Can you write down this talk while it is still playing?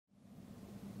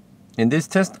In this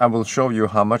test, I will show you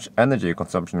how much energy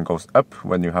consumption goes up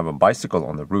when you have a bicycle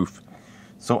on the roof.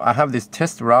 So I have this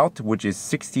test route, which is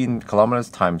 16 kilometers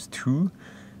times 2.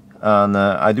 And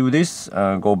I do this,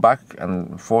 go back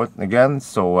and forth again,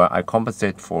 so I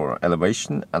compensate for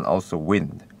elevation and also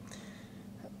wind.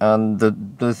 And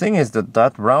the thing is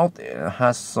that route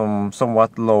has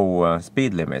somewhat low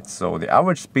speed limits. So the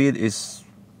average speed is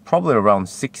probably around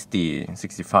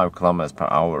 65 kilometers per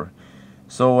hour.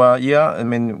 So yeah, I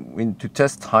mean, to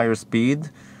test higher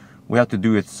speed, we have to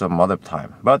do it some other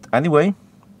time. But anyway,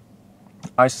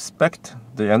 I suspect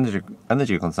the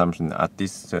energy consumption at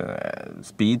this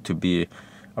speed to be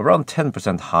around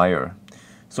 10% higher.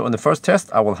 So in the first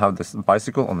test, I will have this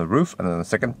bicycle on the roof, and in the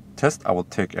second test, I will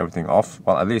take everything off.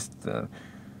 Well, at least the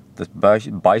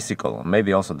bicycle,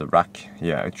 maybe also the rack.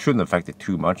 Yeah, it shouldn't affect it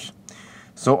too much.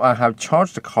 So I have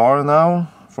charged the car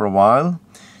now for a while,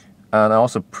 and I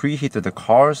also preheated the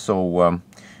car, so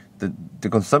the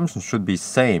consumption should be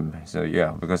same. So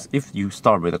yeah, because if you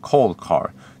start with a cold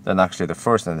car, then actually the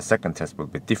first and the second test will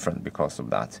be different because of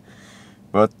that.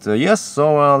 But yes,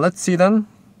 so let's see then.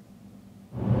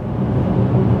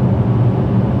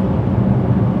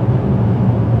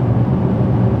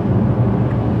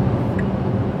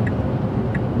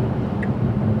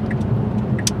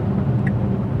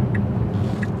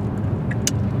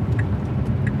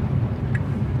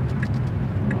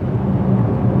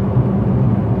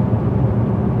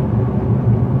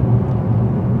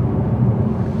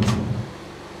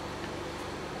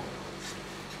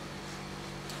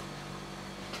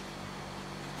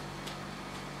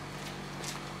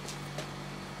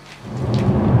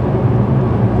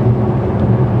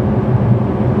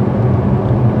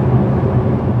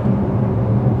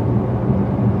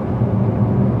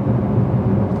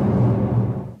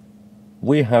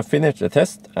 We have finished the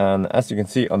test, and as you can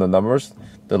see on the numbers,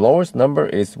 the lowest number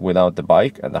is without the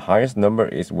bike and the highest number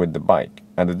is with the bike,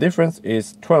 and the difference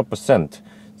is 12%.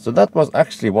 So that was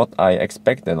actually what I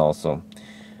expected also.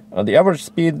 The average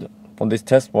speed on this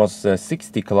test was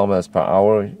 60 kilometers per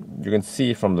hour. You can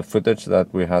see from the footage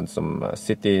that we had some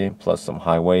city plus some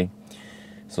highway.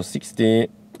 So 60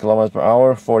 kilometers per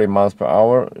hour, 40 miles per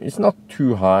hour. It's not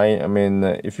too high. I mean,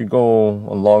 if you go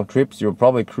on long trips, you'll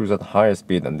probably cruise at higher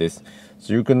speed than this.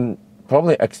 So you can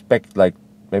probably expect like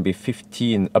maybe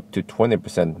 15 up to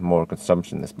 20% more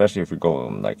consumption, especially if you go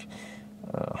on like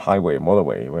highway,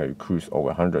 motorway, where you cruise over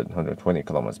 100, 120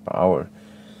 kilometers per hour.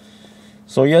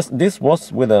 So yes, this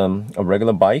was with a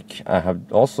regular bike. I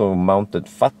have also mounted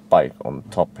fat bike on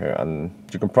top here, and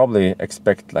you can probably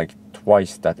expect like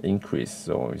twice that increase.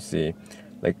 So you see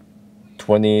like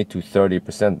 20 to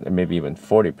 30%, and maybe even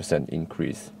 40%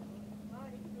 increase.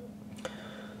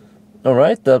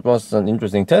 Alright, that was an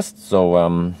interesting test,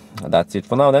 so that's it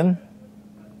for now then.